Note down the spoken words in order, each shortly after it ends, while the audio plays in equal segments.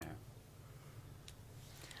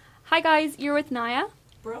Hi guys, you're with Nyah,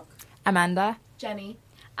 Brooke, Amanda, Jenny,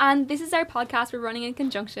 and this is our podcast we're running in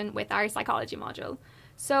conjunction with our psychology module.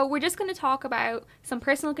 So we're just going to talk about some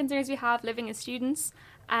personal concerns we have living as students,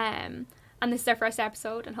 and this is our first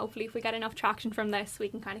episode, and hopefully if we get enough traction from this, we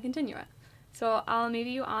can kind of continue it. So I'll move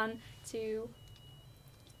you on to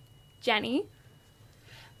Jenny.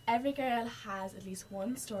 every girl has at least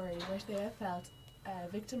one story where they have felt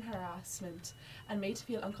victim harassment and made to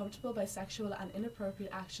feel uncomfortable by sexual and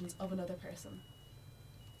inappropriate actions of another person.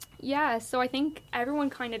 Yeah, so I think everyone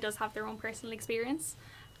kind of does have their own personal experience.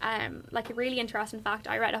 Like a really interesting fact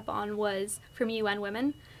I read up on was from UN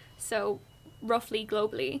Women. So roughly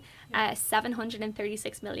globally,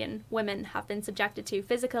 736 million women have been subjected to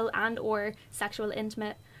physical and or sexual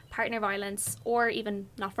intimate partner violence, or even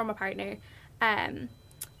not from a partner,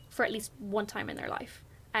 for at least one time in their life.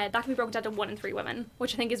 That can be broken down to 1 in 3 women,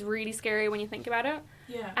 which I think is really scary when you think about it.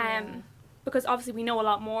 Because obviously we know a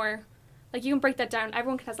lot more. Like, you can break that down.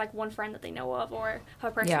 Everyone has like one friend that they know of or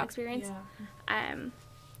have a personal experience. And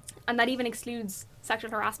that even excludes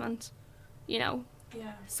sexual harassment, you know.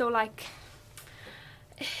 So like,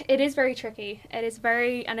 it is very tricky. It is a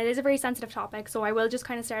very sensitive topic. So I will just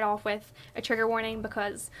kind of start off with a trigger warning,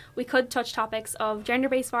 because we could touch topics of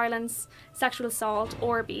gender-based violence, sexual assault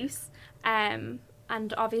or abuse.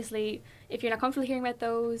 And obviously, if you're not comfortable hearing about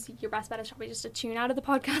those, your best bet is probably just to tune out of the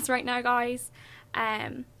podcast right now, guys.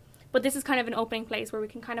 But this is kind of an opening place where we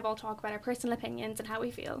can kind of all talk about our personal opinions and how we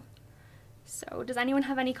feel. So does anyone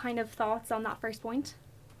have any kind of thoughts on that first point?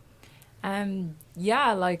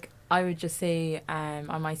 like I would just say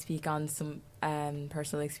I might speak on some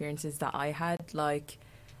personal experiences that I had. Like,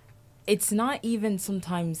 it's not even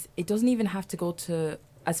sometimes, it doesn't even have to go to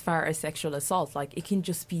as far as sexual assault. Like, it can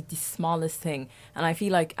just be the smallest thing. And I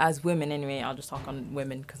feel like as women anyway, I'll just talk on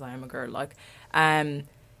women because I am a girl, like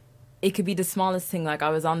it could be the smallest thing. Like, I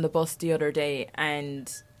was on the bus the other day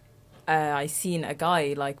and I seen a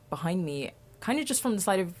guy like behind me, kind of just from the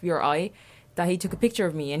side of your eye, that he took a picture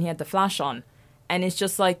of me and he had the flash on. And it's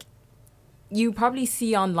just like, you probably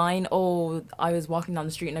see online, oh, I was walking down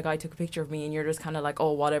the street and a guy took a picture of me, and you're just kind of like,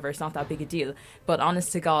 oh, whatever, it's not that big a deal. But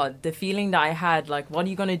honest to God, the feeling that I had, like, what are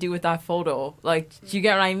you going to do with that photo? Like, do you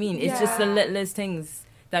get what I mean? It's just the littlest things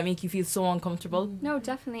that make you feel so uncomfortable. No,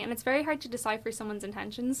 definitely. And it's very hard to decipher someone's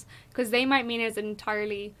intentions, because they might mean it's an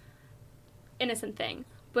entirely innocent thing.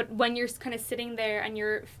 But when you're kind of sitting there and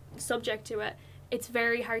you're subject to it, it's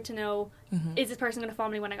very hard to know, is this person going to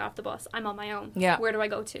follow me when I get off the bus? I'm on my own. Yeah. Where do I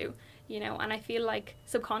go to? You know, and I feel like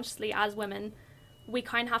subconsciously as women, we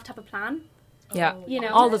kind of have to have a plan. Yeah, you know,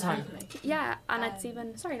 all the time. Yeah, and it's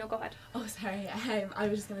even... Sorry, no, go ahead. Oh, sorry. I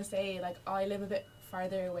was just going to say, like, I live a bit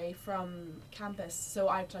farther away from campus, so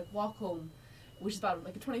I have to, like, walk home, which is about,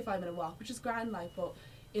 like, a 25-minute walk, which is grand, like, but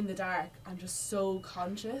in the dark, I'm just so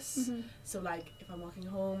conscious. So, like, if I'm walking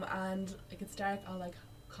home and it gets dark, I'll, like,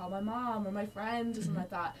 call my mom or my friend or something like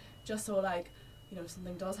that, just so, like, you know, if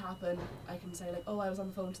something does happen, I can say, like, oh, I was on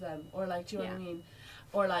the phone to them, or, like, do you know what I mean?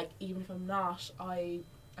 Or, like, even if I'm not, I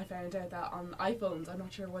found out that on iPhones, I'm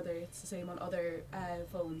not sure whether it's the same on other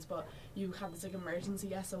phones, but you have this, like,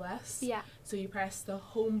 emergency SOS. Yeah. So you press the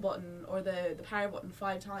home button or the power button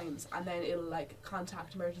 5 times, and then it'll, like,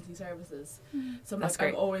 contact emergency services. So I'm, like,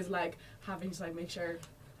 I'm always, like, having to, like, make sure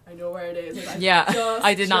I know where it is. Like,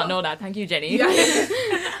 I did not know that. Thank you, Jenny. Yeah.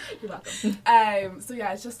 You're welcome. So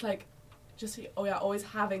yeah, it's just like, always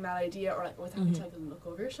having that idea, or like always having to like look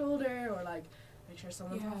over your shoulder, or like make sure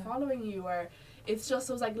someone's not following you, or it's just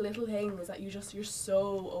those like little things that you're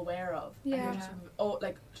so aware of. And you're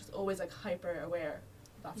just always like hyper aware.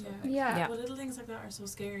 That's what I think. Yeah. But little things like that are so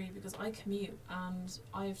scary, because I commute and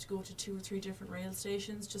I have to go to 2 or 3 different rail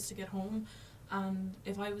stations just to get home, and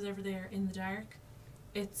if I was ever there in the dark,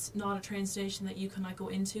 it's not a train station that you can like go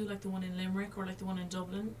into, like the one in Limerick or like the one in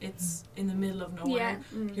Dublin. It's in the middle of nowhere.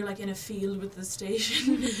 You're like in a field with the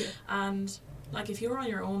station. And like if you're on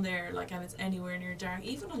your own there, like, and it's anywhere near dark,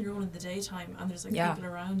 even on your own in the daytime, and there's like people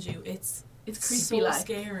around you, it's creepy, so like.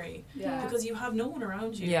 Scary. Because you have no one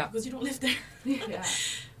around you, because you don't live there.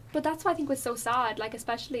 But that's what I think was so sad. Like,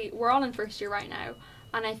 especially, we're all in first year right now,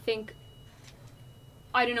 and I think,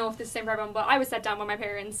 I don't know if this is the same for everyone, but I was sat down by my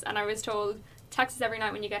parents and I was told, text us every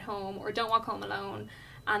night when you get home, or don't walk home alone,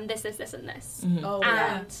 and this, and this.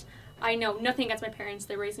 And I know nothing against my parents,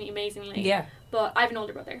 they raised me amazingly. Yeah. But I have an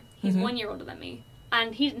older brother. He's 1 year older than me,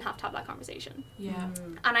 and he didn't have to have that conversation.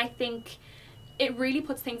 And I think it really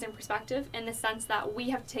puts things in perspective, in the sense that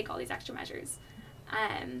we have to take all these extra measures.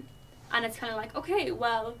 And it's kind of like, okay,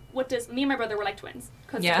 well, me and my brother were like twins,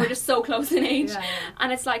 because we're just so close in age.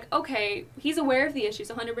 And it's like, okay, he's aware of the issues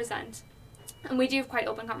 100%. And we do have quite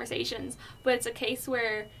open conversations, but it's a case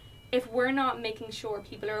where if we're not making sure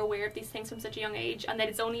people are aware of these things from such a young age, and that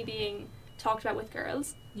it's only being talked about with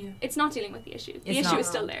girls, it's not dealing with the issue. The issue is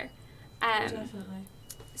still there. Definitely.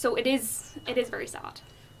 So it is very sad.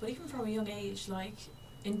 But even from a young age, like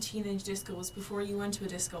in teenage discos, before you went to a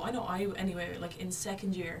disco, I know I anyway, like in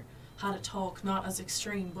second year, had a talk not as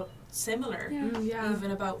extreme but similar,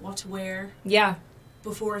 even about what to wear. Yeah.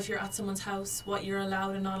 Before, if you're at someone's house, what you're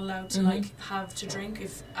allowed and not allowed to like have to drink,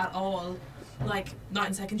 if at all. Like not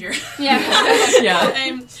in second year.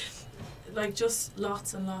 Yeah. Like just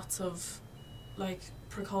lots and lots of like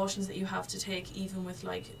precautions that you have to take, even with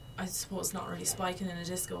like, I suppose not really spiking in a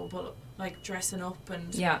disco, but like dressing up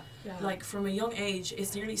and like from a young age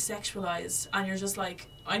it's nearly sexualized, and you're just like,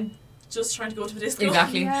 I'm just trying to go to a disco.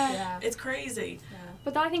 Exactly. It's crazy.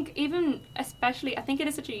 But I think even especially, I think it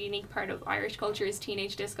is such a unique part of Irish culture is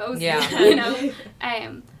teenage discos. Yeah. You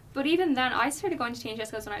know. But even then, I started going to teenage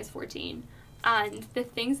discos when I was 14, and the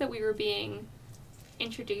things that we were being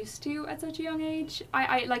introduced to at such a young age,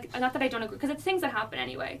 I like, not that I don't agree, because it's things that happen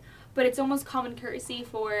anyway, but it's almost common courtesy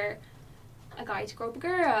for a guy to grow up a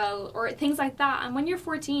girl or things like that. And when you're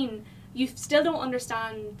 14, you still don't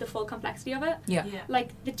understand the full complexity of it. Yeah. Like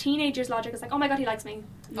the teenager's logic is like, oh my god, he likes me.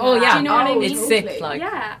 Oh yeah. Do you know what I mean? It's sick. Like.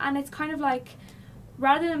 Yeah, and it's kind of like,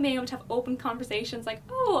 rather than being able to have open conversations like,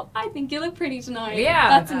 oh, I think you look pretty tonight. Yeah.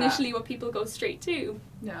 That's initially what people go straight to.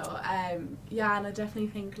 No, yeah, and I definitely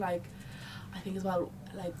think like, I think as well,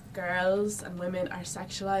 like girls and women are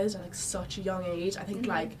sexualized at like such a young age. I think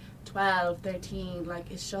like 12, 13,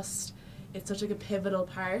 like it's such like a pivotal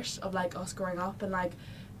part of like us growing up, and like,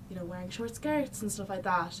 you know, wearing short skirts and stuff like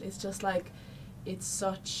that. It's just like, it's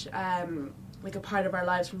such like a part of our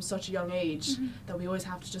lives from such a young age that we always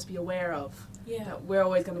have to just be aware of. That we're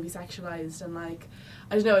always going to be sexualized, and like,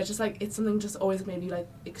 I don't know, it's just like, it's something just always made me like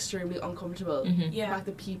extremely uncomfortable. The fact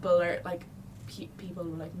that people are like, people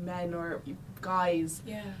like men or guys,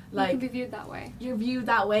 like, you can be viewed that way. You're viewed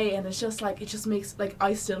that way, and it's just like, it just makes like,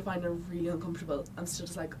 I still find it really uncomfortable. I'm still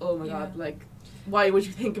just like, oh my god, like, why would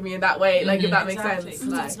you think of me in that way? Like, if that makes sense.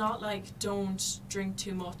 Like, it's not like don't drink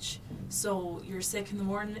too much so you're sick in the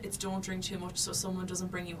morning. It's don't drink too much so someone doesn't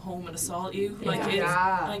bring you home and assault you. Like it's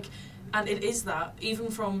like, and it is that even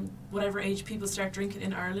from whatever age people start drinking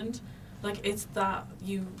in Ireland, like it's that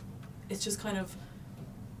it's just kind of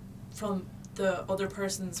from the other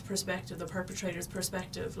person's perspective, the perpetrator's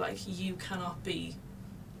perspective, like you cannot be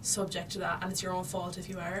subject to that, and it's your own fault if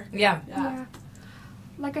you are. Yeah.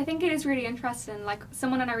 Like, I think it is really interesting. Like,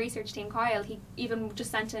 someone on our research team, Kyle, he even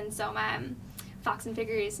just sent in some facts and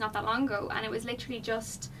figures not that long ago, and it was literally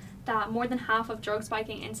just that more than half of drug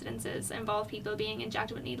spiking incidences involve people being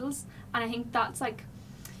injected with needles. And I think that's like,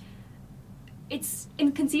 it's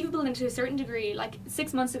inconceivable, and to a certain degree, like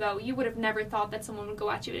 6 months ago you would have never thought that someone would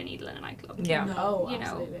go at you with a needle in a nightclub. Absolutely.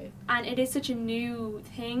 Know, and it is such a new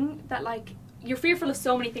thing that like, you're fearful of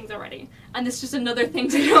so many things already, and it's just another thing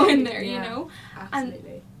to go in there, you know?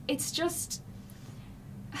 Absolutely. And it's just,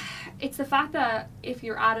 it's the fact that if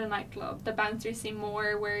you're at a nightclub, the bouncers seem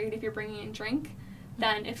more worried if you're bringing in drink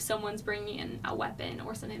than if someone's bringing in a weapon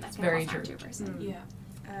or something that's very harm to a person.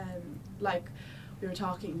 Like, we were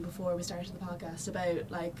talking before we started the podcast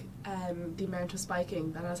about like the amount of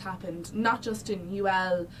spiking that has happened, not just in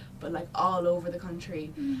UL but like all over the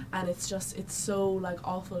country, and it's so like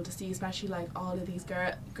awful to see, especially like all of these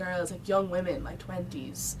girls, like young women, like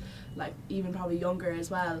 20s, like even probably younger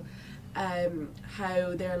as well,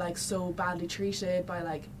 how they're like so badly treated by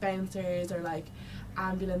like bouncers or like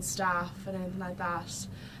ambulance staff and anything like that.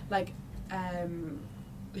 Like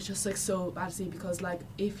it's just like so bad to see, because like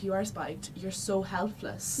if you are spiked, you're so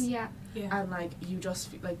helpless, and like you just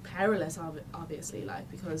feel like powerless, obviously, like,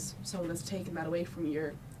 because someone has taken that away from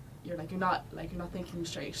you. You're not thinking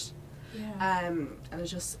straight, and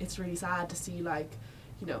it's really sad to see, like,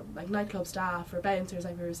 you know, like nightclub staff or bouncers,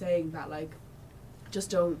 like we were saying, that like just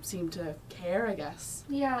don't seem to care, I guess.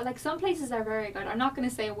 Like some places are very good. I'm not going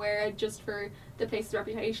to say where just for the place's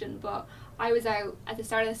reputation, but I was out at the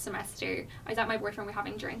start of the semester. I was at my boyfriend, we were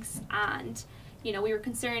having drinks, and you know, we were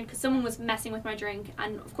concerned because someone was messing with my drink,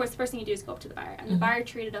 and of course the first thing you do is go up to the bar, and the bar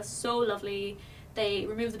treated us so lovely. They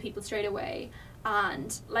removed the people straight away,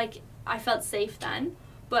 and like I felt safe then,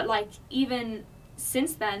 but like even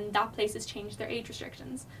since then that place has changed their age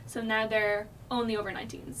restrictions, so now they're only over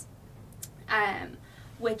 19s,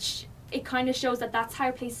 which it kind of shows that that's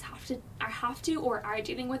how places have to or are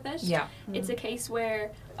dealing with it. It's a case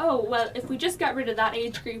where, oh well, if we just get rid of that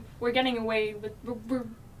age group, we're getting away with we're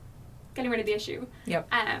getting rid of the issue.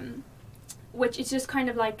 Which is just kind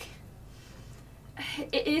of like,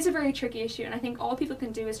 it is a very tricky issue, and I think all people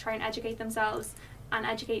can do is try and educate themselves and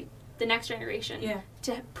educate the next generation Yeah.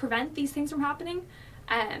 to prevent these things from happening.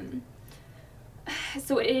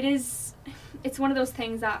 So it's one of those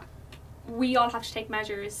things that we all have to take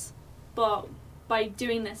measures, but by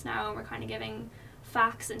doing this now, and we're kind of giving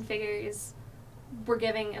facts and figures, we're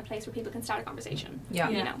giving a place where people can start a conversation. Yeah.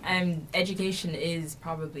 You know. Education is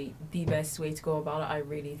probably the best way to go about it. I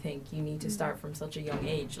really think you need to start from such a young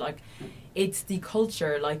age. Like, it's the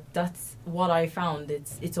culture. Like, that's what I found.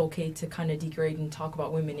 It's okay to kind of degrade and talk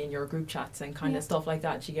about women in your group chats and kind of stuff like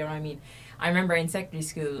that. Do you get what I mean? I remember in secondary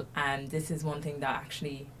school, and this is one thing that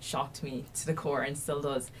actually shocked me to the core and still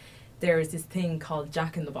does. There is this thing called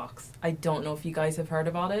Jack in the Box. I don't know if you guys have heard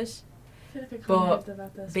about it. I feel like I kind of But heard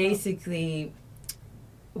about this. basically,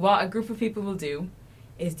 what a group of people will do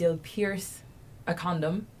is they'll pierce a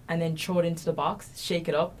condom and then throw it into the box, shake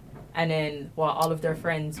it up, and then all of their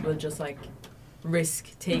friends will just like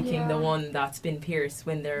risk taking the one that's been pierced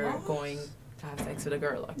when they're going to have sex with a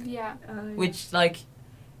girl. Like, Yeah. which like,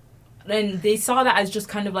 then they saw that as just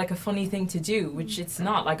kind of like a funny thing to do, which it's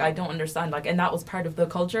not. Like, I don't understand. Like, and that was part of the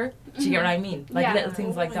culture. Do you get what I mean? Like, Yeah. little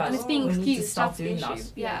things like that. And it's being we need to excused. stop That's the doing issue.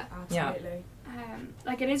 that. Yeah. Absolutely.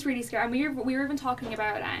 Like, it is really scary. And we were even talking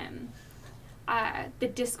about the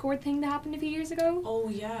Discord thing that happened a few years ago. Oh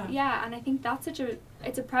yeah. Yeah, and I think that's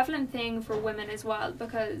it's a prevalent thing for women as well,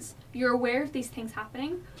 because you're aware of these things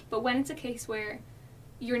happening, but when it's a case where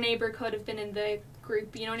your neighbour could have been in the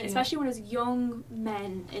group, you know, and especially when it was young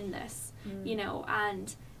men in this, you know,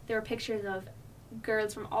 and there were pictures of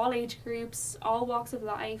girls from all age groups, all walks of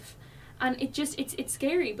life, and it's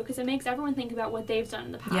scary because it makes everyone think about what they've done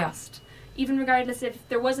in the past. Even regardless if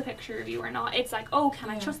there was a picture of you or not, it's like, oh, can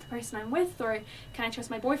I trust the person I'm with, or can I trust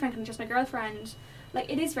my boyfriend, can I trust my girlfriend? Like,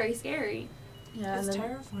 it is very scary. Yeah, It's and then,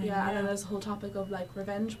 terrifying. Yeah, and then there's the whole topic of like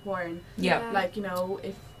revenge porn. Yeah. Like, you know,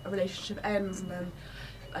 if a relationship ends and then,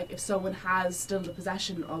 like, if someone has still the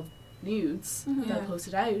possession of nudes, they'll post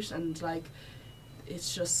it out, and like,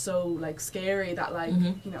 it's just so like scary that like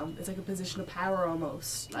you know, it's like a position of power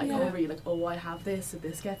almost. Like, over you, like, oh, I have this, if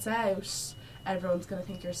this gets out, everyone's gonna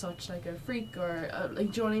think you're such like a freak, or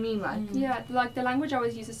like, do you know what I mean? Like, Yeah, like the language I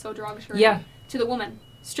always use is so derogatory to the woman.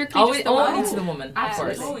 Strictly Always, just the woman. only to the woman, of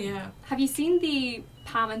course. Oh yeah. Have you seen the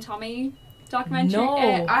Pam and Tommy documentary? No.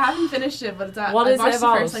 I haven't finished it, but it's What I is it watched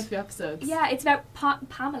about? the first like few episodes. Yeah, it's about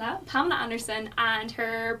Pamela Anderson and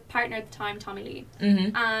her partner at the time, Tommy Lee.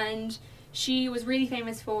 Mm-hmm. And she was really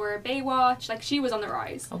famous for Baywatch. Like, she was on the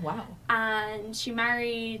rise. Oh, wow. And she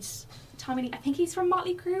married Tommy Lee. I think he's from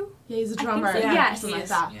Motley Crue. Yeah, he's a I think drummer. so, Yeah, yes. something like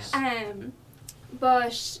Yes, that. yes.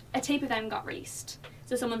 But a tape of them got released.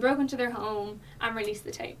 So someone broke into their home and released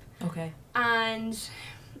the tape. Okay. And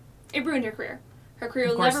it ruined her career. Her career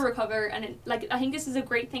Of will course. never recover. And I think this is a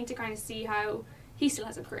great thing to kind of see how he still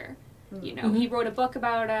has a career. You know, Mhm. he wrote a book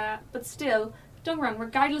about it, but still, don't get me wrong,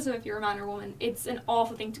 regardless of if you're a man or a woman, it's an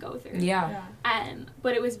awful thing to go through. Yeah.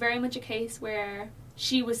 But it was very much a case where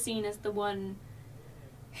she was seen as the one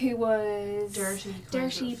who was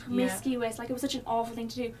Dirty, promiscuous. Like, it was such an awful thing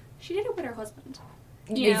to do. She did it with her husband.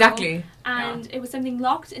 You know? Exactly. And it was something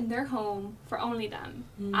locked in their home for only them,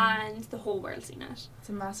 and the whole world seen it. It's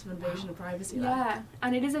a massive invasion of privacy. Yeah,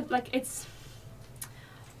 and it is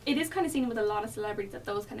it is kind of seen with a lot of celebrities that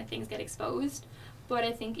those kind of things get exposed. But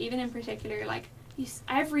I think even in particular, like,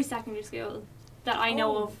 every secondary school that I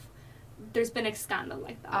know of, there's been a scandal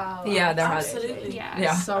like that. Yeah, there has. Absolutely. Yeah.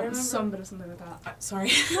 Yeah. Some bit of something like that. Sorry.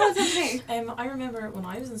 No, it's okay. I remember when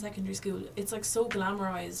I was in secondary school, it's like so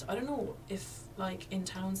glamorized. I don't know if like in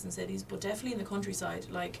towns and cities, but definitely in the countryside,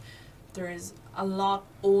 like there is a lot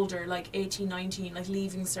older, like 18, 19, like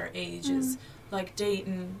leaving cert ages, like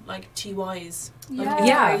dating like TYs. Like, Yeah. it's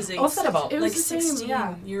Yeah. crazy. What's that about? It was Like the same,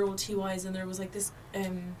 16-year-old TYs, and there was like this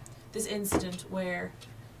this incident where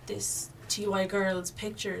this TY girl's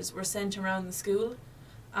pictures were sent around the school,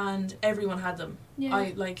 and everyone had them. Yeah.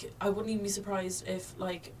 I wouldn't even be surprised if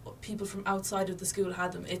like people from outside of the school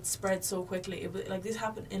had them. It spread so quickly. It was like this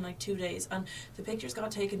happened in like 2 days, and the pictures got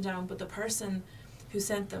taken down, but the person who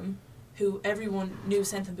sent them, who everyone knew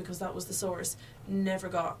sent them because that was the source, never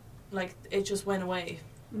got, like, it just went away.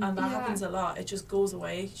 And that Yeah. happens a lot. It just goes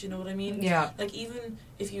away. Do you know what I mean? Yeah. Like, even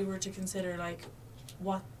if you were to consider like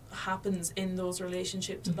what happens in those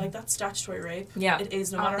relationships, like that's statutory rape. Yeah. It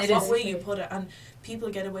is, no Oh, matter it what is. way you put it, and people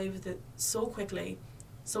get away with it so quickly,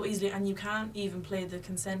 so easily, and you can't even play the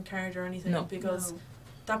consent card or anything No. because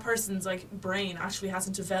that person's like brain actually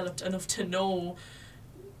hasn't developed enough to know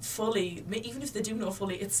fully. Even if they do know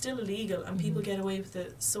fully, it's still illegal, and people get away with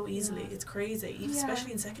it so easily. It's crazy, Yeah.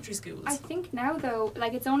 especially in secondary schools. I think now, though,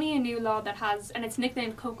 like, it's only a new law that has, and it's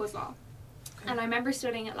nicknamed Coco's Law. Okay. And I remember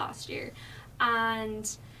studying it last year, and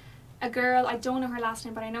a girl, I don't know her last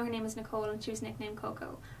name, but I know her name is Nicole, and she was nicknamed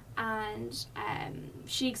Coco. And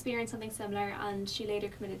she experienced something similar, and she later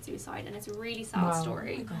committed suicide, and it's a really sad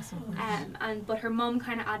story. But her mum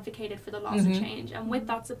kind of advocated for the loss of change, and with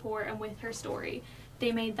that support and with her story,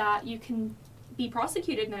 they made that you can be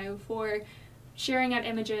prosecuted now for sharing out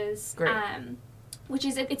images. Which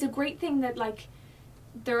is it's a great thing that like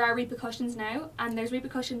there are repercussions now, and there's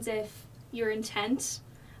repercussions if your intent,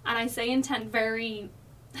 and I say intent very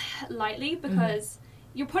lightly because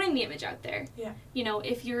you're putting the image out there. Yeah. You know,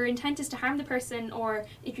 if your intent is to harm the person, or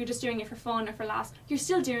if you're just doing it for fun or for laughs, you're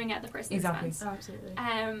still doing it at the person's expense. Absolutely.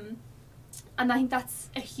 And I think that's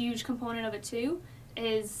a huge component of it too,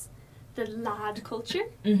 is the lad culture.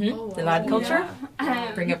 The lad culture.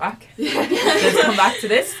 Yeah. Bring it back. Let's come back to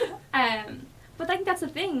this. But I think that's the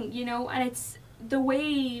thing, you know, and it's the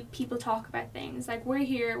way people talk about things. Like,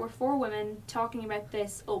 we're 4 women talking about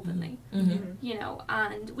this openly, you know,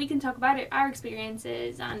 and we can talk about it, our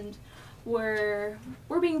experiences, and we're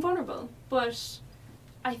being vulnerable. But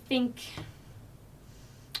I think,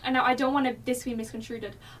 and I don't want this to be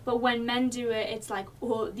misconstrued, but when men do it, it's like,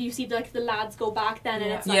 oh, you see like the lads go back then,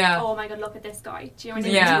 and it's like, oh my god, look at this guy. Do you know what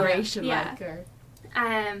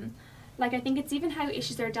I mean? Like, I think it's even how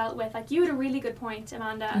issues are dealt with. Like, you had a really good point,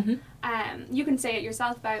 Amanda. You can say it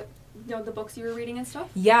yourself about, you know, the books you were reading and stuff.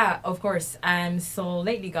 Yeah, of course. So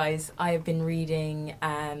lately, guys, I've been reading,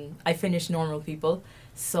 I finished Normal People,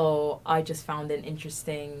 so I just found an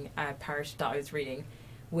interesting part that I was reading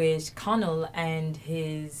with Connell and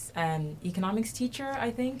his economics teacher,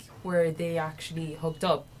 I think, where they actually hooked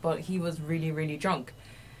up, but he was really, really drunk.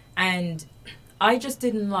 And I just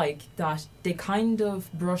didn't like that they kind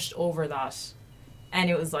of brushed over that, and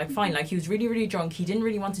it was like, fine, like he was really, really drunk, he didn't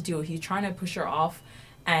really want to do it, he was trying to push her off,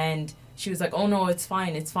 and she was like, oh no, it's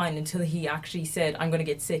fine, until he actually said, I'm going to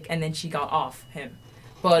get sick, and then she got off him.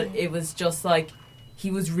 But it was just like, he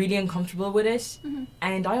was really uncomfortable with it.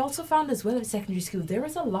 And I also found as well at secondary school, there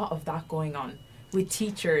was a lot of that going on, with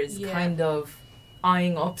teachers kind of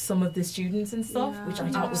eyeing up some of the students and stuff, which I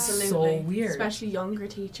thought was so weird. Especially younger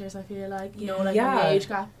teachers, I feel like, you know, like when the age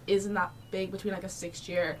gap isn't that big between like a 6th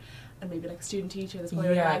year and maybe like a student teacher. There's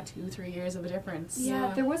probably like 2-3 years of a difference.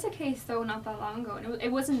 Yeah, there was a case though not that long ago, and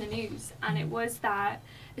it was in the news, and it was that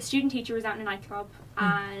a student teacher was out in a nightclub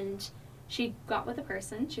and she got with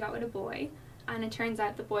a boy, and it turns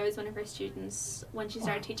out the boy was one of her students when she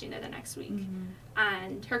started teaching there the next week,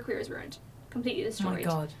 and her career was ruined, completely destroyed. Oh my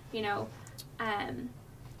god. You know.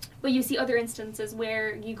 But you see other instances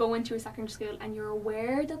where you go into a secondary school and you're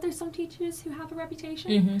aware that there's some teachers who have a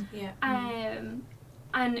reputation.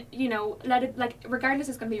 And you know, let it, like, regardless,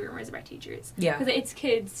 there's going to be rumours about teachers. Because it's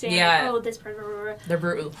kids saying, like, oh, this person. They're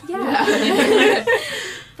brutal. Yeah.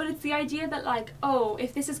 But it's the idea that, like, oh,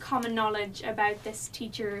 if this is common knowledge about this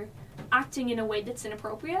teacher acting in a way that's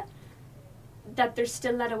inappropriate, that they're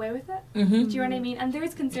still let away with it. Do you know what I mean? And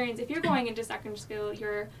there's concerns. If you're going into secondary school,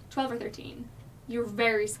 you're 12 or 13, you're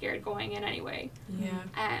very scared going in anyway.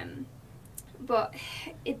 But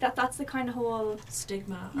that's the kind of whole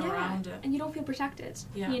stigma around it, and you don't feel protected.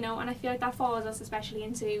 You know, and I feel like that follows us especially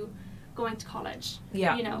into going to college.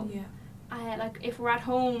 You know, like if we're at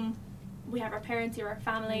home, we have our parents, we have our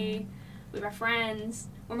family, we have our friends.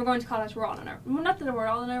 When we're going to college, we're all on our own. Not that we're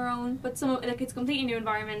all on our own, but it's a completely new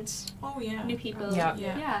environment. New people.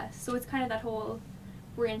 So it's kind of that whole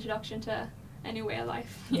reintroduction to a new way of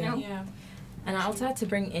life. You know. And I also had to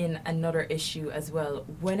bring in another issue as well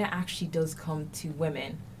when it actually does come to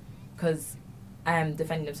women, because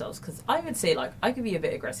defending themselves. Because I would say, like, I could be a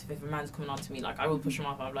bit aggressive if a man's coming on to me. Like, I will push him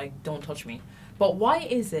off. I'm like, don't touch me. But why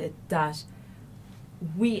is it that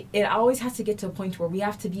it always has to get to a point where we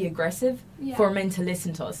have to be aggressive for men to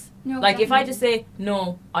listen to us? No, like, definitely. if I just say,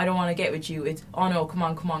 no, I don't want to get with you, it's, oh no, come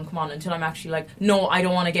on, until I'm actually like, no, I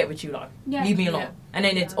don't want to get with you, like, leave me alone. And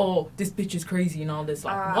then it's, oh, this bitch is crazy and all this,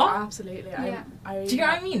 like, what? Absolutely. Do you know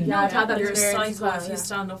what I mean? Yeah, I've had that You're a experience psycho as if you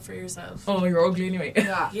stand up for yourself. Oh, you're ugly anyway.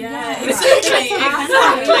 Exactly.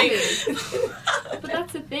 But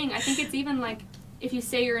that's the thing. I think it's even like, if you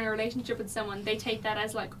say you're in a relationship with someone, they take that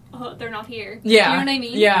as like, oh, they're not here. Do you know what I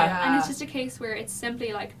mean? And it's just a case where it's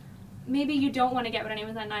simply like, maybe you don't want to get with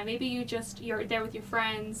anyone that night. Maybe you're there with your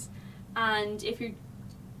friends, and if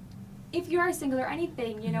you are single or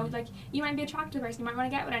anything, you know, like, you might be attracted to a person, you might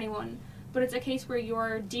want to get with anyone, but it's a case where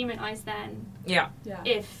you're demonized then.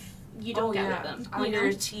 If you don't get with them. When you're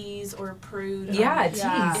a tease or a prude. Tease.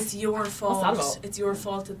 It's your fault. It's your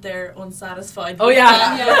fault that they're unsatisfied.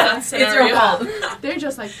 It's your fault. They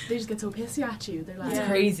just get so pissy at you. They're like, it's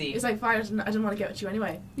crazy. It's like, fine, I didn't want to get with you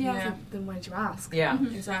anyway. Yeah. So then why did you ask?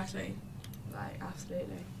 Exactly. Like,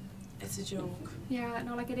 absolutely. It's a joke. Yeah,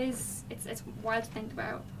 no, like it is. It's wild to think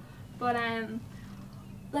about, but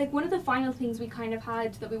like one of the final things we kind of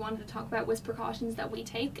had that we wanted to talk about was precautions that we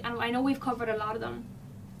take, and I know we've covered a lot of them.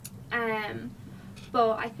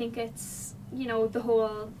 But I think it's, you know,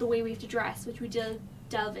 the way we have to dress, which we did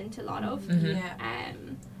delve into a lot of. Mhm. Yeah.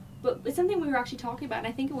 But it's something we were actually talking about, and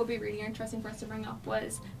I think it would be really interesting for us to bring up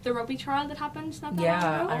was the rugby trial that happened not that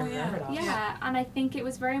Yeah, long ago. I Oh, yeah. remember that. Yeah, and I think it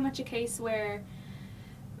was very much a case where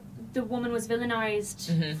the woman was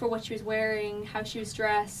villainized Mhm. for what she was wearing, how she was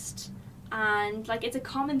dressed, and like it's a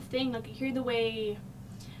common thing. Like you hear the way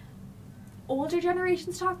older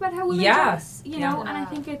generations talk about how women Yeah. dress, you Yeah. know, and I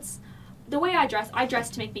think it's the way I dress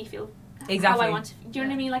to make me feel how Exactly. I want to. Do you know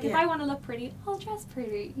what I mean? Like if Yeah. I want to look pretty, I'll dress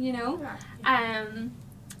pretty, you know. Yeah.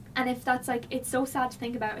 And if that's like, it's so sad to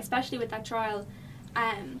think about, especially with that trial,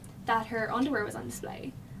 that her underwear was on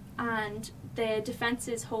display, and the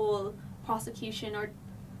defense's whole prosecution or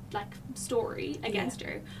like story against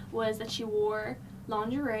her was that she wore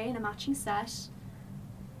lingerie and a matching set.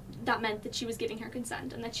 That meant that she was giving her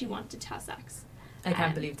consent and that she wanted to have sex. I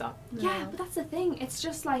can't believe that. Yeah, but that's the thing. It's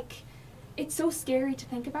just like, it's so scary to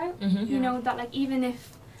think about. Mhm. You Yeah. know, that like even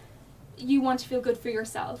if you want to feel good for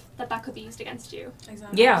yourself, that could be used against you.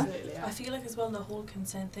 Exactly. Yeah. Absolutely, yeah. I feel like as well the whole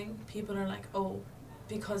consent thing, people are like, oh,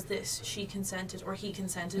 because she consented or he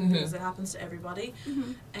consented, Mhm. because it happens to everybody.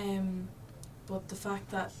 Mm-hmm. But the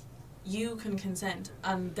fact that you can consent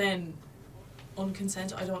and then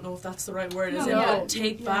unconsent, I don't know if that's the right word, is No, it? yeah. But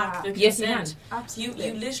take back the Yes, you consent. can. Absolutely.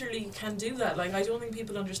 You literally can do that. Like, I don't think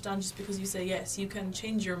people understand just because you say yes, you can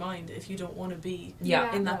change your mind if you don't want to be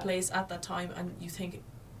Yeah. in that Yeah. place at that time and you think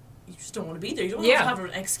you just don't want to be there. You don't Yeah. have to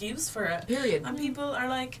have an excuse for it. Period. And people are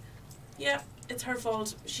like, yeah, it's her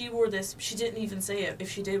fault. She wore this. She didn't even say it. If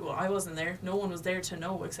she did, well, I wasn't there. No one was there to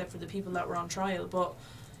know except for the people that were on trial. But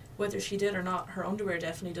whether she did or not, her underwear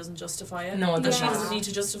definitely doesn't justify it. No, it And does she not. doesn't need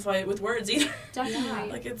to justify it with words either.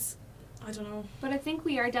 Definitely. Like, it's, I don't know. But I think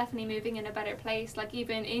we are definitely moving in a better place. Like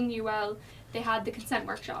even in UL, they had the consent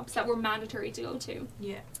workshops that were mandatory to go to.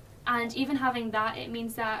 Yeah. And even having that, it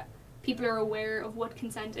means that people are aware of what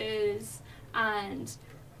consent is and,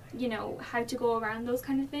 you know, how to go around those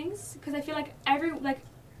kind of things. Because I feel like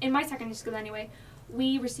in my secondary school anyway,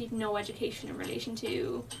 we received no education in relation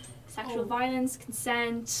to sexual violence,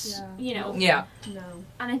 consent, Yeah. you know. Yeah. No.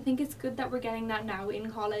 And I think it's good that we're getting that now in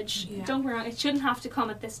college. Yeah. Don't get me wrong, it shouldn't have to come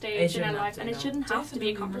at this It stage in shouldn't our have lives, to, and it no. shouldn't have to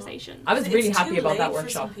be a Definitely not. conversation. I was really It's happy too about that late for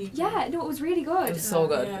some workshop. people. Yeah, no, it was really good. It was so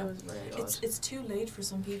good. Yeah. It was very good. It's too late for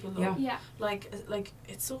some people though. Yeah. Yeah. Like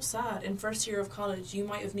it's so sad. In first year of college, you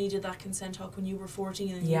might have needed that consent talk when you were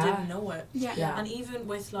 14 and Yeah. you didn't know it. Yeah. Yeah. And even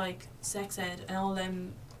with like sex ed and all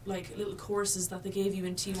them like little courses that they gave you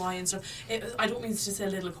in TY and stuff, I don't mean to say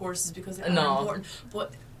little courses because they're No. important,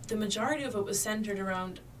 but the majority of it was centered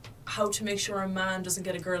around how to make sure a man doesn't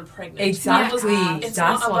get a girl pregnant. Exactly. It's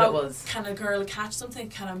That's not what it about was. can a girl catch something,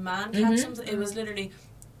 can a man catch Mhm. something. It was literally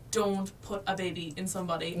don't put a baby in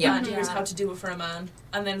somebody, Yeah. and here's Yeah. how to do it for a man.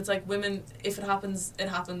 And then it's like women, if it happens, it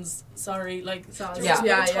happens. Sorry, like Sorry. there Yeah. was no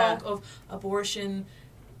Yeah, talk of abortion,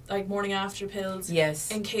 like morning after pills,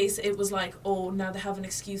 Yes. in case it was like, oh, now they have an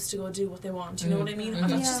excuse to go do what they want. You know Mhm. what I mean? Mhm. And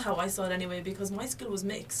that's Yeah. just how I saw it anyway, because my school was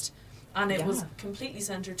mixed, and it was Yeah. completely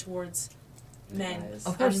centered towards men Guys.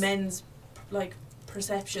 Of course. and men's like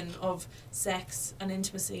perception of sex and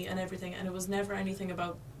intimacy and everything, and it was never anything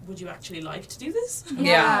about would you actually like to do this?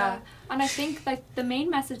 Yeah. And I think like the main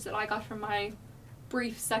message that I got from my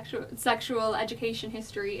brief sexual education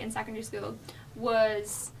history in secondary school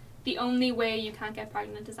was the only way you can't get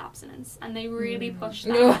pregnant is abstinence, and they really pushed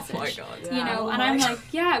that Oh message. my god. You know, Oh and my I'm God. like,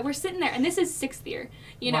 yeah, we're sitting there, and this is 6th year,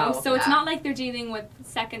 you know, Wow. so it's Yeah. not like they're dealing with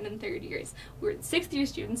 2nd and 3rd years. We're 6th year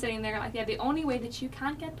students sitting there like, yeah, the only way that you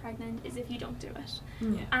can't get pregnant is if you don't do it.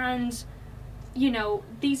 Mm. Yeah. And, you know,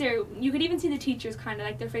 you could even see the teachers kind of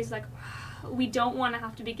like, their faces like, we don't want to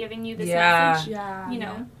have to be giving you this Yeah. message, Yeah. you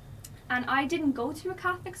know. And I didn't go to a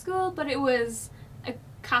Catholic school, but it was a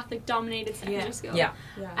Catholic dominated secondary Yeah. school. Yeah.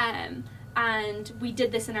 Yeah. And we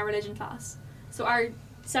did this in our religion class. So our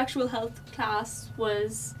sexual health class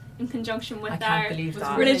was in conjunction with I can't our believe with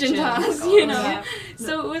that. religion Religion. class, Oh, you know. Yeah.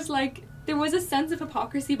 So it was like there was a sense of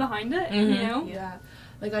hypocrisy behind it, you Mhm. know. Yeah.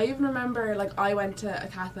 Like I even remember, like I went to a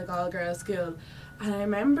Catholic all-girls school, and I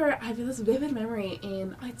remember I have this vivid memory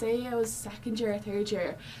in, I'd say I was 2nd year or 3rd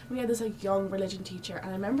year. We had this like young religion teacher,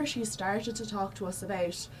 and I remember she started to talk to us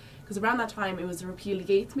about, because around that time it was the Repeal the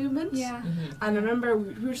Gates movement. Yeah. Mhm. And I remember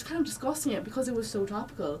we were just kind of discussing it because it was so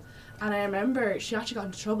topical. And I remember she actually got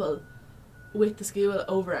into trouble with the school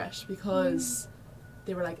over it because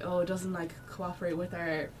they were like, oh, it doesn't like cooperate with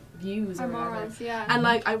our views Our or whatever. morals, yeah. And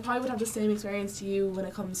like I probably would have the same experience to you when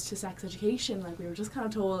it comes to sex education. Like we were just kind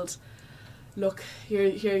of told, look, here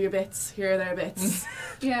are your bits, here are their bits.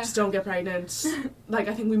 Yeah. Just don't get pregnant. Like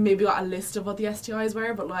I think we maybe got a list of what the STIs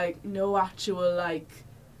were, but like no actual like,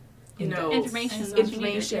 you know, Information.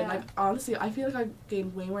 information. Yeah. Like honestly, I feel like I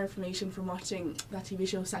gained way more information from watching that TV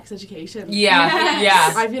show Sex Education.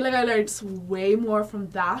 Yeah. I feel like I learned way more from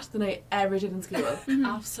that than I ever did in school.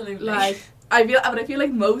 Absolutely. Like I feel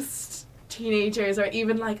like most teenagers, or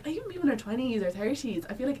even like even in their 20s or 30s,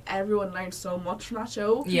 I feel like everyone learned so much from that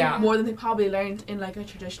show. Yeah. More than they probably learned in like a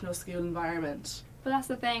traditional school environment. But that's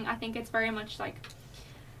the thing. I think it's very much like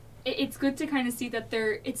it's good to kind of see that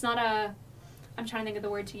it's not a. I'm trying to think of the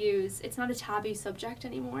word to use. It's not a taboo subject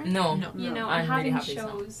anymore. No. You know, I'm and really having happy it's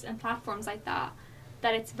shows and platforms like that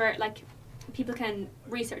it's very like people can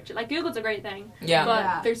research it. Like Google's a great thing, Yeah. but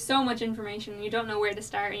Yeah. there's so much information you don't know where to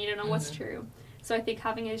start and you don't know what's Mhm. true. So I think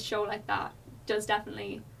having a show like that does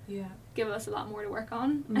definitely Yeah. give us a lot more to work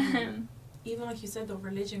on. Mhm. Even like you said though,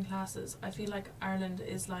 religion classes, I feel like Ireland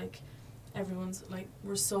is like everyone's like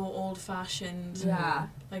we're so old fashioned. Yeah.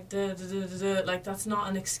 Like like that's not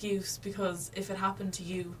an excuse, because if it happened to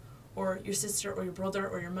you or your sister or your brother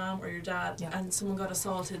or your mom or your dad Yeah. and someone got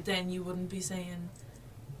assaulted, then you wouldn't be saying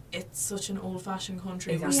it's such an old fashioned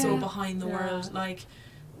country, Exactly. we're so Yeah. behind the Yeah. world. Like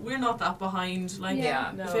we're not that behind. Like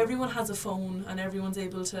Yeah. No. if everyone has a phone and everyone's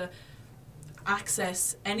able to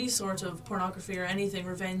access any sort of pornography or anything,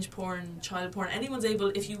 revenge porn, child porn, anyone's able,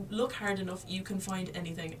 if you look hard enough you can find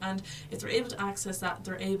anything, and if they're able to access that,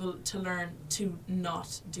 they're able to learn to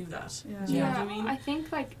not do that. Yeah. Do you know Yeah, what I mean? I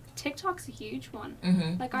think like TikTok's a huge one.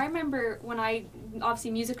 Mm-hmm. Like I remember when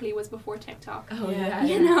obviously Musical.ly was before TikTok. Oh Yeah. yeah.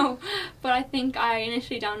 You know, but I think I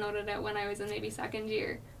initially downloaded it when I was in maybe second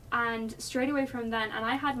year, and straight away from then, and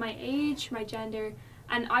I had my age, my gender,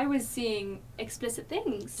 and I was seeing explicit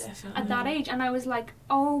things Definitely. at that age, and I was like,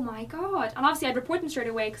 oh my god. And obviously I'd report them straight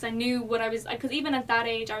away because I knew what I was, because even at that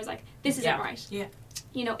age I was like, this isn't Yeah. right. Yeah.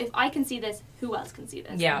 You know, if I can see this, who else can see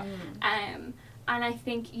this? Yeah. And I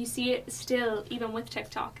think you see it still, even with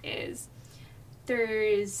TikTok, is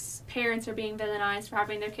there's parents are being villainized for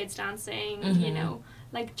having their kids dancing. You Mhm. know,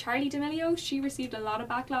 like Charli D'Amelio, she received a lot of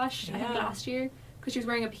backlash I think Yeah. last year because she was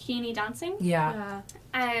wearing a bikini dancing. Yeah.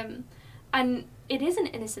 And it is an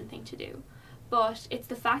innocent thing to do, but it's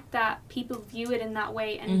the fact that people view it in that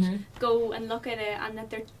way and Mhm. go and look at it, and that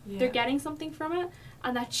they're getting something from it,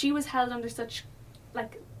 and that she was held under such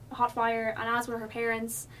like hot fire, and as were her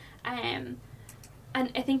parents. And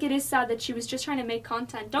I think it is sad that she was just trying to make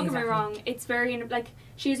content. Don't get me Exactly. wrong, it's very like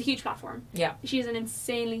she has a huge platform. Yeah. She has an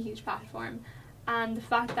insanely huge platform, and the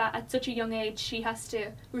fact that at such a young age she has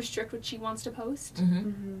to restrict what she wants to post Mm-hmm.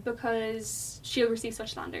 Mm-hmm. because she'll receive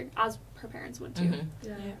such slander, as her parents would too. Mm-hmm.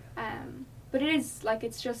 Yeah. Yeah. But it is like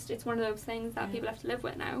it's one of those things that Yeah. people have to live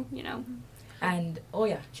with now. You know. And oh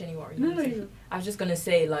yeah, Jenny, what were you No, gonna say? you. I was just gonna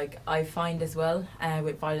say, like, I find as well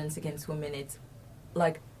with violence against women, it's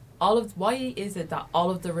like why is it that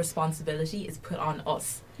all of the responsibility is put on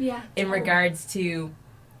us Yeah. in regards to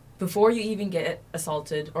before you even get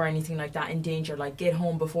assaulted or anything like that, in danger, like get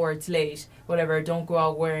home before it's late, whatever, don't go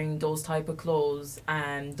out wearing those type of clothes,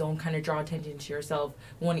 and don't kind of draw attention to yourself,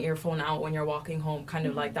 one earphone out when you're walking home, kind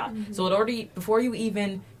of like that. So it already, before you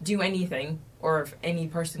even do anything, or if any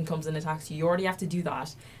person comes and attacks you, you already have to do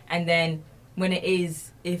that. And then when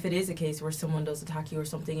if it is a case where someone does attack you or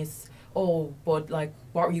something, it's, oh, but like,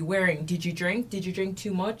 what were you wearing? Did you drink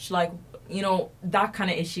too much? Like, you know, that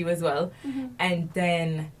kind of issue as well. Mm-hmm. And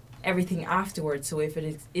then everything afterwards. So if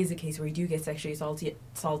it is a case where you do get sexually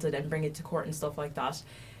assaulted and bring it to court and stuff like that,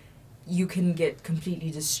 you can get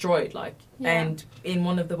completely destroyed. Like, Yeah. and in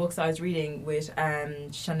one of the books I was reading with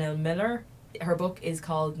Chanel Miller, her book is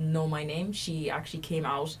called Know My Name. She actually came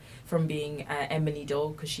out from being Emily Doe,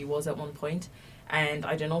 because she was at one point. And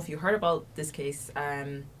I don't know if you heard about this case.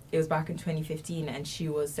 It was back in 2015, and she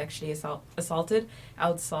was sexually assaulted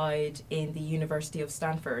outside in the University of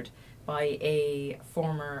Stanford by a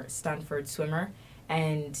former Stanford swimmer,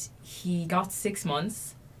 and he got 6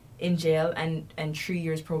 months in jail and 3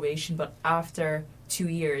 years probation, but after 2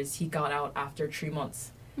 years he got out after 3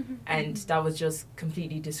 months. Mm-hmm. And that was just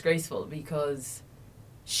completely disgraceful, because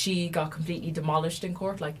she got completely demolished in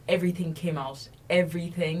court. Like, everything came out,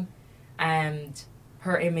 everything, and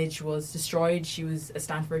her image was destroyed. She was a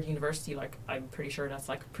Stanford University, like, I'm pretty sure that's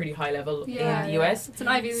like pretty high level in the US. It's an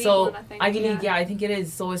Ivy League So one, I think. Ivy League, yeah, I think it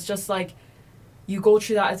is. So it's just like, you go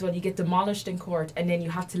through that as well. You get demolished in court, and then you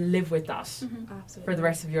have to live with that Mm-hmm. Absolutely. for the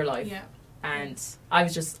rest of your life. Yeah. And I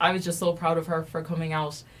was just so proud of her for coming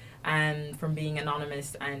out from being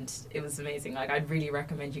anonymous, and it was amazing. Like, I'd really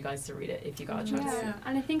recommend you guys to read it if you got a chance. Yeah.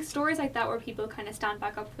 And I think stories like that where people kind of stand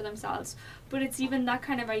back up for themselves, but it's even that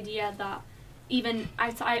kind of idea that even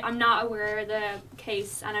I'm not aware of the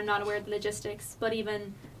case and I'm not aware of the logistics, but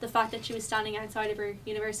even the fact that she was standing outside of her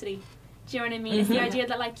university, do you know what I mean? It's the idea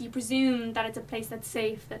that, like, you presume that it's a place that's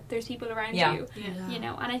safe, that there's people around you, you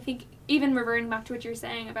know. And I think even reverting back to what you were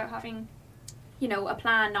saying about having, you know, a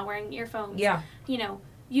plan, not wearing earphones, you know,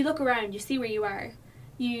 you look around, you see where you are,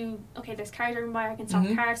 okay, there's cars driving by, I can stop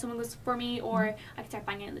the car if someone goes for me, or I can start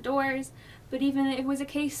banging on the doors. But even it was a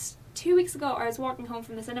case 2 weeks ago, I was walking home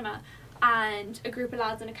from the cinema and a group of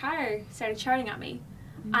lads in a car started shouting at me,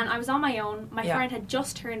 and I was on my own. My friend had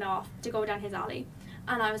just turned off to go down his alley,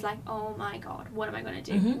 and I was like, oh my god, what am I going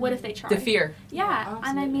to do? What if they try? The fear. Yeah,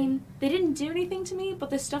 and I mean, they didn't do anything to me,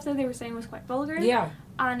 but the stuff that they were saying was quite vulgar. Yeah.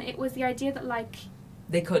 And it was the idea that, like,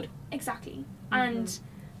 they could. Exactly. And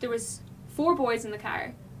there was 4 boys in the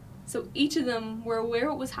car, so each of them were aware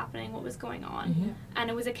what was happening, what was going on,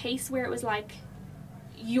 and it was a case where it was like,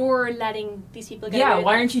 you're letting these people get away with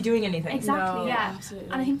why it. aren't you doing anything? Exactly, No, yeah.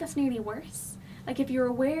 absolutely. And I think that's nearly worse. Like, if you're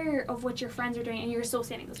aware of what your friends are doing and you're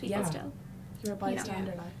associating those people still. You're a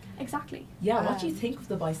bystander, like. Exactly. Yeah, what do you think of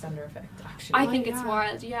the bystander effect, actually? I think it's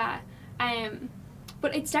wild, yeah.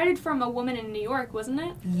 But it started from a woman in New York, wasn't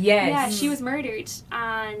it? Yes. Yeah, she was murdered,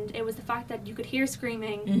 and it was the fact that you could hear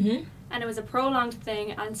screaming, and it was a prolonged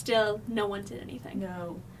thing, and still no one did anything.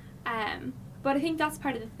 No. But I think that's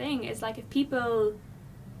part of the thing, is like, if people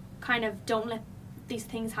kind of don't let these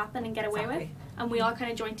things happen and get away with, and we all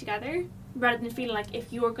kind of join together, rather than feeling like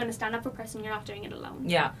if you're going to stand up for a person, you're not doing it alone.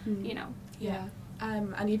 Yeah. You know? Yeah.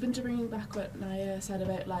 And even to bring back what Nyah said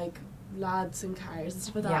about, like, lads in cars and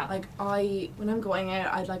stuff like that, like, when I'm going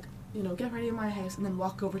out, I'd, like, you know, get ready in my house and then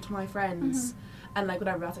walk over to my friends, and, like,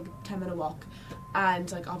 whatever, that's like a 10-minute walk,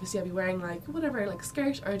 and, like, obviously I'd be wearing, like, whatever, like, a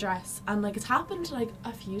skirt or a dress, and, like, it's happened, like,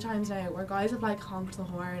 a few times now where guys have, like, honked the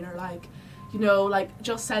horn or, like, you know, like,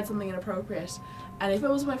 just said something inappropriate, and if it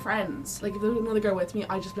was my friends, like, if there was another girl with me,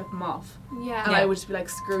 I'd just flip them off. Yeah. And I would just be like,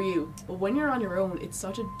 screw you. But when you're on your own, it's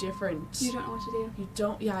such a different... You don't know what to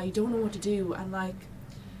do. You don't know what to do. And, like,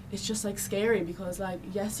 it's just, like, scary because, like,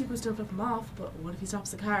 yes, you could still flip him off, but what if he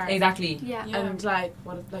stops the car? Exactly. Yeah. And, like,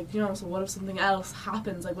 what if, like, you know, so what if something else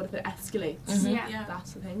happens? Like, what if it escalates? Yeah.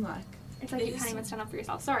 That's the thing, like. It's like you can't even stand up for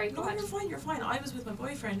yourself. Sorry, go ahead. You're fine. I was with my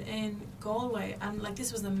boyfriend in Galway, and, like,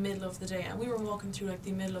 this was the middle of the day, and we were walking through, like,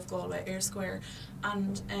 the middle of Galway, Eyre Square,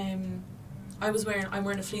 and I'm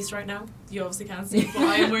wearing a fleece right now. You obviously can't see, but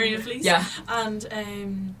I am wearing a fleece. Yeah.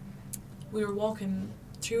 And we were walking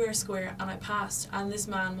through Eyre Square, and I passed, and this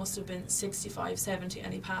man must have been 65, 70,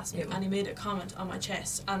 and he passed me, and he made a comment on my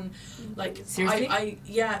chest, and, like, seriously?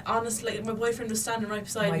 Honestly, my boyfriend was standing right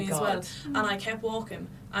beside me as well, and I kept walking,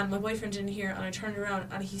 and my boyfriend didn't hear, and I turned around,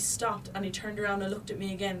 and he stopped, and he turned around and looked at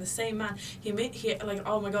me again, the same man. He like,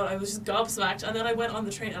 oh my god, I was just gobsmacked, and then I went on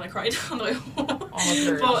the train and I cried on the way home.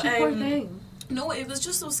 But, Poor thing. No, it was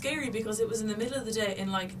just so scary because it was in the middle of the day in,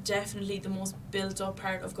 like, definitely the most built up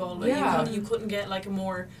part of Galway. Yeah. You couldn't get, like, a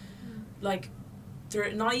more, like, there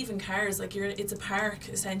are not even cars, like, it's a park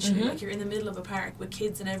essentially, like, you're in the middle of a park with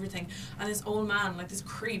kids and everything, and this old man, like, this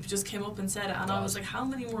creep just came up and said it, and I was like, how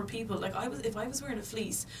many more people, like, if I was wearing a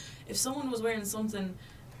fleece, if someone was wearing something,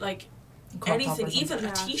 like, anything, even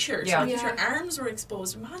a t-shirt, like, if your arms were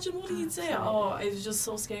exposed, imagine what he'd say. Oh, it was just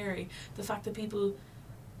so scary, the fact that people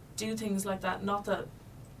do things like that. Not that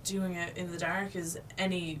doing it in the dark is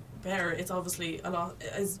any better, it's obviously a lot,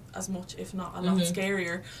 as much if not a lot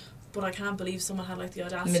scarier, but I can't believe someone had, like, the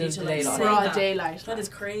audacity to, like, say that. Daylight. That is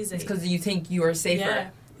crazy. It's because you think you are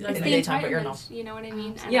safer like, in the daytime, but you're not. You know what I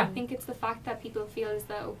mean? And I think it's the fact that people feel as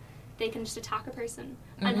though they can just attack a person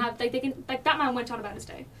and have, like, they can, like, that man went on about his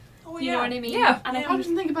day. Oh, you know what I mean? Yeah. And I probably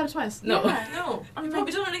didn't think about it twice. No. No. You've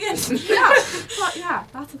probably done it again.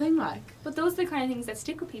 But that's the thing, like. But those are the kind of things that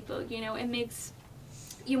stick with people, you know, it makes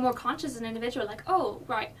you more conscious as an individual, like, oh,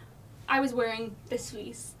 right, I was wearing this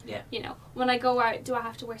fleece. Yeah. You know, when I go out, do I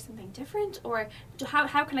have to wear something different? Or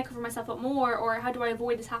how can I cover myself up more? Or how do I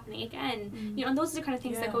avoid this happening again? You know, and those are the kind of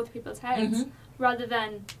things that go through people's heads, rather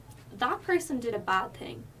than that person did a bad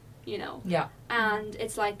thing, you know. Yeah. And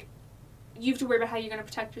it's like, you have to worry about how you're going to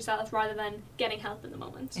protect yourself rather than getting help in the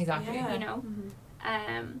moment. Exactly. You know?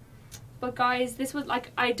 But guys, this was,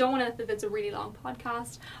 like, I don't want to think it's a really long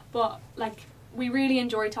podcast, but, like, we really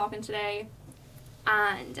enjoyed talking today.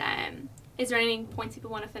 And is there any points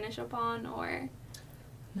people want to finish up on, or?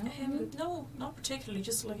 No, not particularly.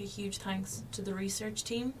 Just, like, a huge thanks to the research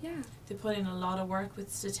team. Yeah. They put in a lot of work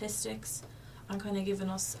with statistics, and kind of giving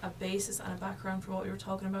us a basis and a background for what we were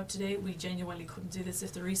talking about today. We genuinely couldn't do this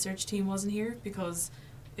if the research team wasn't here, because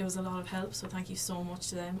it was a lot of help, so thank you so much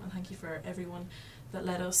to them, and thank you for everyone that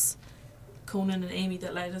let us, Conan and Amy,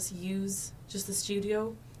 that let us use just the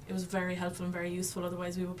studio. It was very helpful and very useful,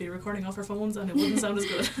 otherwise we would be recording off our phones and it wouldn't sound as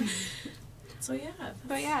good. So yeah.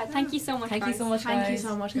 But yeah, thank you so much, Thank you guys. so much, Thank you guys.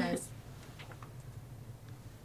 so much, guys.